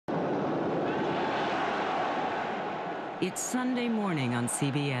It's Sunday morning on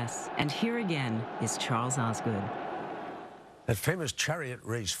CBS, and here again is Charles Osgood. That famous chariot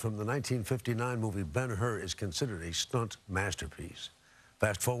race from the 1959 movie Ben-Hur is considered a stunt masterpiece.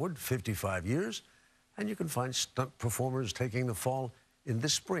 Fast forward 55 years, and you can find stunt performers taking the fall in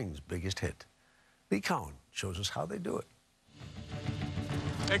this spring's biggest hit. Lee Cowan shows us how they do it.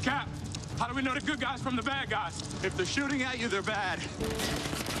 Hey, Cap, how do we know the good guys from the bad guys? If they're shooting at you, they're bad.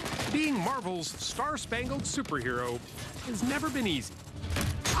 Being Marvel's star-spangled superhero has never been easy.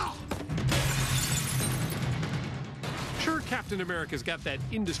 Sure, Captain America's got that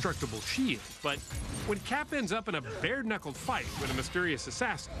indestructible shield, but when Cap ends up in a bare-knuckled fight with a mysterious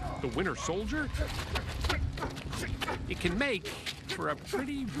assassin, the Winter Soldier, it can make for a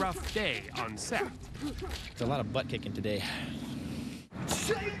pretty rough day on set. There's a lot of butt kicking today.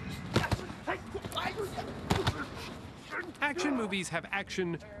 Action movies have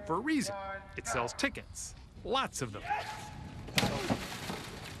action for a reason. It sells tickets. Lots of them.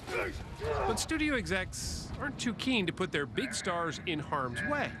 But studio execs aren't too keen to put their big stars in harm's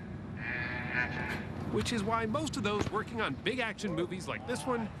way. Which is why most of those working on big action movies like this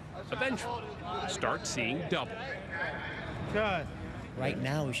one eventually start seeing double. Good. Right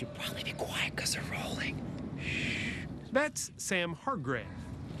now, we should probably be quiet because they're rolling. That's Sam Hargrave.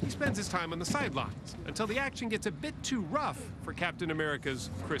 He spends his time on the sidelines until the action gets a bit too rough for Captain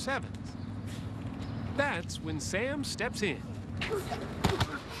America's Chris Evans. That's when Sam steps in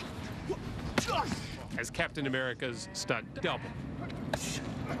as Captain America's stunt double.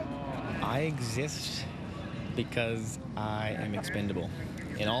 I exist because I am expendable.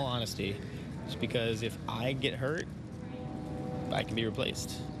 In all honesty, it's because if I get hurt, I can be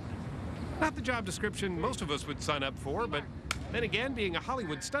replaced. Not the job description most of us would sign up for, but then again, being a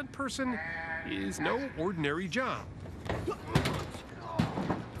Hollywood stunt person is no ordinary job.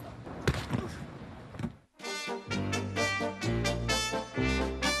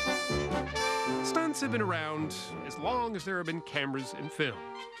 Stunts have been around as long as there have been cameras and film,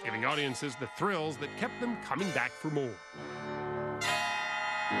 giving audiences the thrills that kept them coming back for more.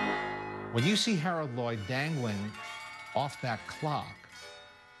 When you see Harold Lloyd dangling off that clock,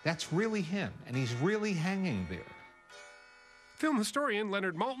 that's really him, and he's really hanging there. Film historian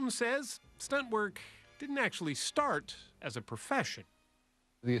Leonard Maltin says stunt work didn't actually start as a profession.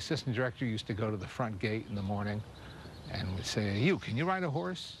 The assistant director used to go to the front gate in the morning and would say, "You, can you ride a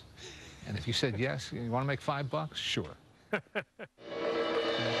horse?" And if you said yes, you want to make $5? Sure.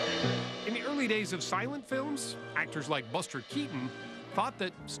 In the early days of silent films, actors like Buster Keaton thought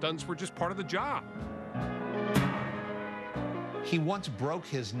that stunts were just part of the job. He once broke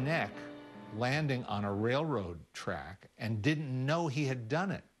his neck landing on a railroad track and didn't know he had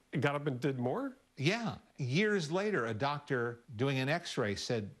done it. Got up and did more? Yeah. Years later, a doctor doing an x-ray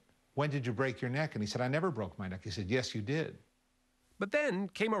said, "When did you break your neck?" And he said, "I never broke my neck." He said, "Yes, you did." But then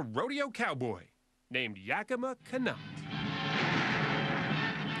came a rodeo cowboy named Yakima Canutt.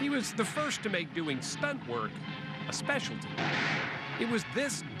 He was the first to make doing stunt work a specialty. It was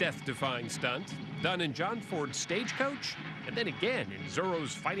this death-defying stunt, done in John Ford's Stagecoach, and then again in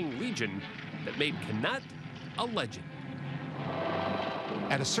Zorro's Fighting Legion, that made Canutt a legend.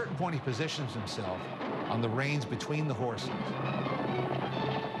 At a certain point, he positions himself on the reins between the horses,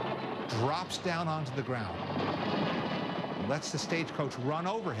 drops down onto the ground, lets the stagecoach run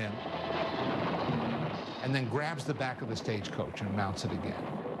over him, and then grabs the back of the stagecoach and mounts it again.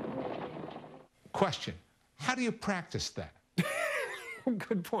 Question, how do you practice that?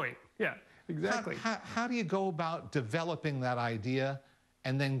 Good point. Yeah, exactly. How do you go about developing that idea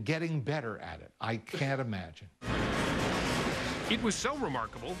and then getting better at it? I can't imagine. It was so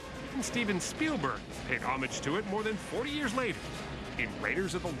remarkable, and Steven Spielberg paid homage to it more than 40 years later in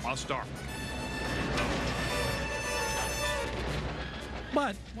Raiders of the Lost Ark.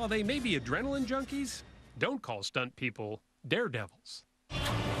 But while they may be adrenaline junkies, don't call stunt people daredevils.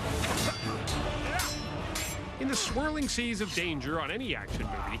 In the swirling seas of danger on any action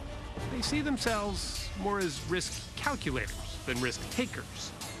movie, they see themselves more as risk calculators than risk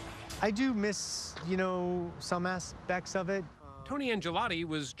takers. I do miss, some aspects of it. Tony Angelotti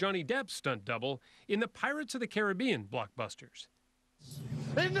was Johnny Depp's stunt double in the Pirates of the Caribbean blockbusters.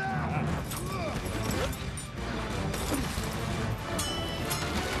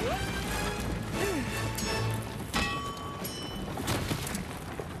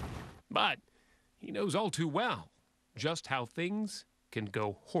 But he knows all too well just how things can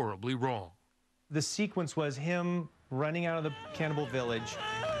go horribly wrong. The sequence was him running out of the cannibal village,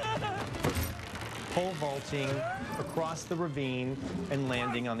 pole vaulting across the ravine and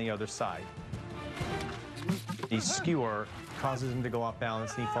landing on the other side. The skewer causes him to go off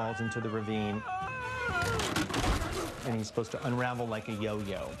balance, and he falls into the ravine. And he's supposed to unravel like a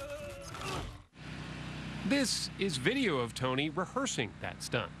yo-yo. This is video of Tony rehearsing that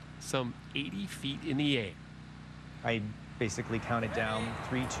stunt, some 80 feet in the air. I basically counted down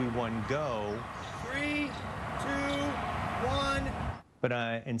 3, 2, 1, go. 3, 2, 1. But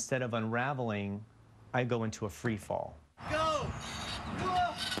instead of unraveling, I go into a free fall. Go!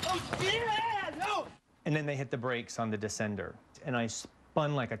 Oh, yeah! No! And then they hit the brakes on the descender, and I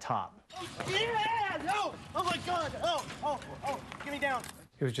spun like a top. Oh, yeah! No! Oh my God! Oh! Get me down!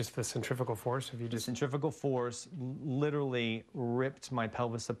 It was just the centrifugal force of you The just... centrifugal force literally ripped my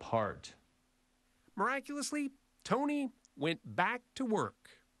pelvis apart. Miraculously, Tony went back to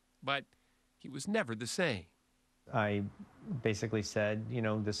work, but he was never the same. I basically said, you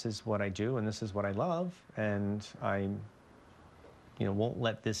know, this is what I do and this is what I love, and I, won't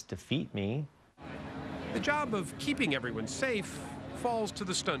let this defeat me. The job of keeping everyone safe falls to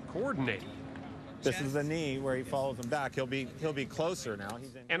the stunt coordinator. This is the knee where he follows him back. He'll be closer now.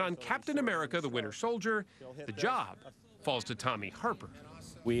 And on Captain America, the Winter Soldier, the job falls to Tommy Harper.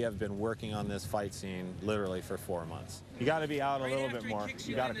 We have been working on this fight scene literally for 4 months. You got to be out a little bit more.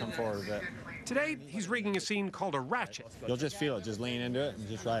 You got to come forward a bit. Today, he's rigging a scene called a ratchet. You'll just feel it. Just lean into it and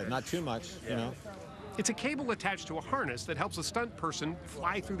just ride it. Not too much, you know. It's a cable attached to a harness that helps a stunt person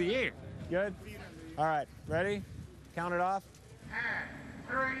fly through the air. Good? All right, ready? Count it off.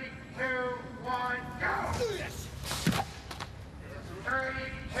 3, 2, 1, go! 3,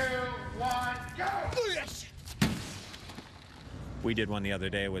 2, 1, go! We did one the other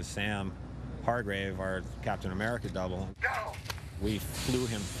day with Sam Hargrave, our Captain America double. Go! We flew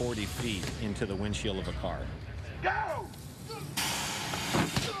him 40 feet into the windshield of a car. Go!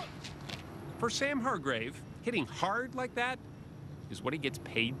 For Sam Hargrave, hitting hard like that is what he gets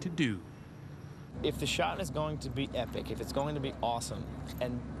paid to do. If the shot is going to be epic, if it's going to be awesome,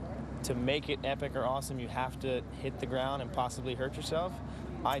 and to make it epic or awesome, you have to hit the ground and possibly hurt yourself,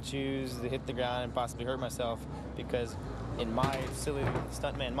 I choose to hit the ground and possibly hurt myself because in my silly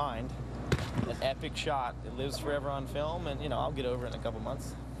stuntman mind, an epic shot, it lives forever on film, and, I'll get over it in a couple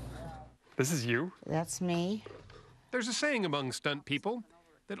months. This is you? That's me. There's a saying among stunt people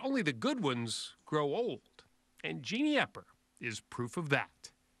that only the good ones grow old, and Jeannie Epper is proof of that.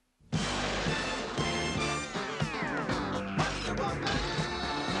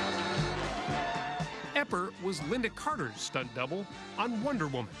 Epper was Linda Carter's stunt double on Wonder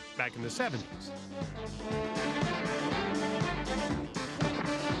Woman back in the 70s.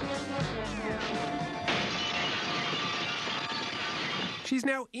 She's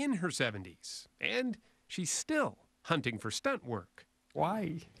now in her 70s, and she's still hunting for stunt work.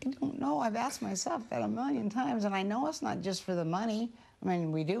 Why? I don't know. I've asked myself that a million times, and I know it's not just for the money. I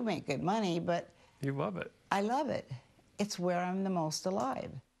mean, we do make good money, but... You love it. I love it. It's where I'm the most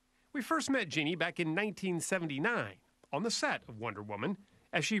alive. We first met Jeannie back in 1979 on the set of Wonder Woman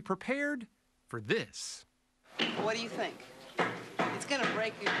as she prepared for this. What do you think? It's going to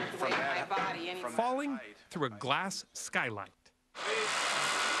break you with the weight of my body anyway. Falling through a glass skylight.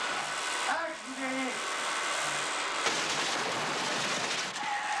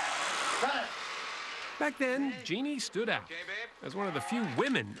 Back then, Jeannie stood out as one of the few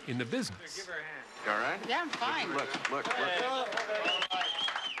women in the business. You all right? Yeah, I'm fine. Look.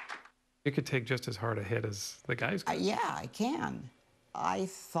 You could take just as hard a hit as the guys could. Yeah, I can. I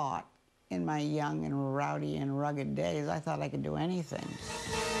thought in my young and rowdy and rugged days, I thought I could do anything.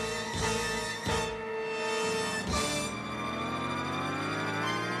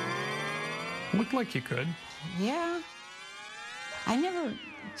 Looked like you could. Yeah. I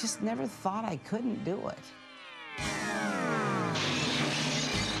just never thought I couldn't do it.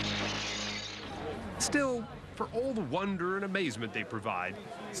 Still, for all the wonder and amazement they provide,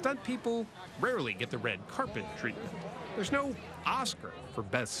 stunt people rarely get the red carpet treatment. There's no Oscar for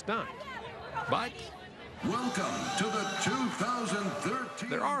best stunt. But welcome to the 2013.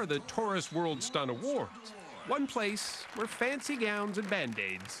 There are the Taurus World Stunt Awards, one place where fancy gowns and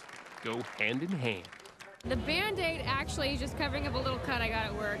Band-Aids go hand in hand. The Band-Aid actually is just covering up a little cut I got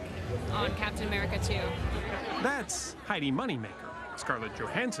at work on Captain America 2. That's Heidi Moneymaker, Scarlett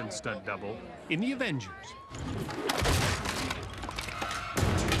Johansson's stunt double in The Avengers.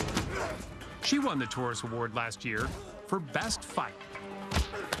 She won the Taurus Award last year for Best Fight.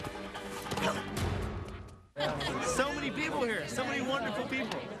 So many people here, so many wonderful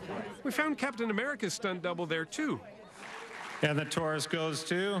people. We found Captain America's stunt double there too. And the Taurus goes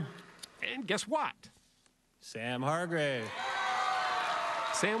to? And guess what? Sam Hargrave.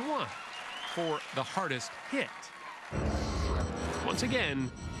 Sam won for the hardest hit. Once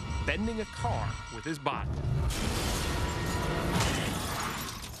again, bending a car with his body.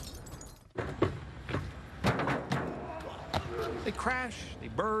 They crash, they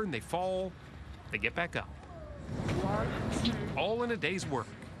burn, they fall, they get back up. All in a day's work.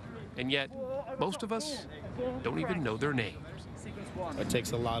 And yet, most of us don't even know their names. It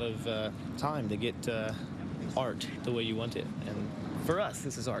takes a lot of time to get art the way you want it. And for us,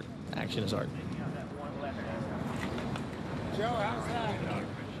 this is art. Action is art. Joe, how's that?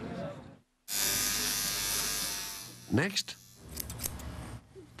 Next,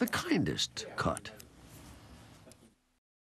 the kindest cut.